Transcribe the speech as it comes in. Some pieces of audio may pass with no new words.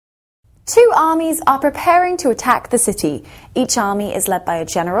Two armies are preparing to attack the city. Each army is led by a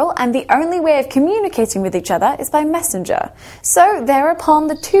general, and the only way of communicating with each other is by messenger. So thereupon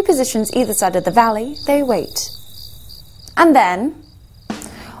the two positions either side of the valley, they wait. And then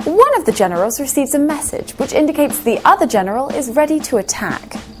one of the generals receives a message which indicates the other general is ready to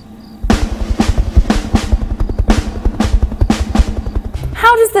attack.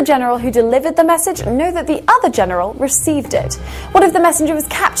 How does the general who delivered the message know that the other general received it? What if the messenger was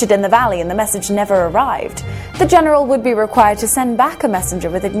captured in the valley and the message never arrived? The general would be required to send back a messenger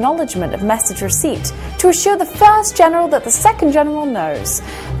with acknowledgement of message receipt to assure the first general that the second general knows.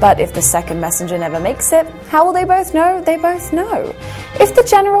 But if the second messenger never makes it, how will they both know they both know? If the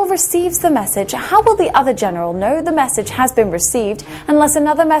general receives the message, how will the other general know the message has been received unless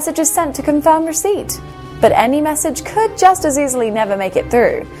another message is sent to confirm receipt? But any message could just as easily never make it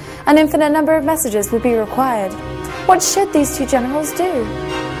through. An infinite number of messages would be required. What should these two generals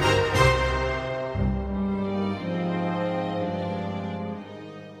do?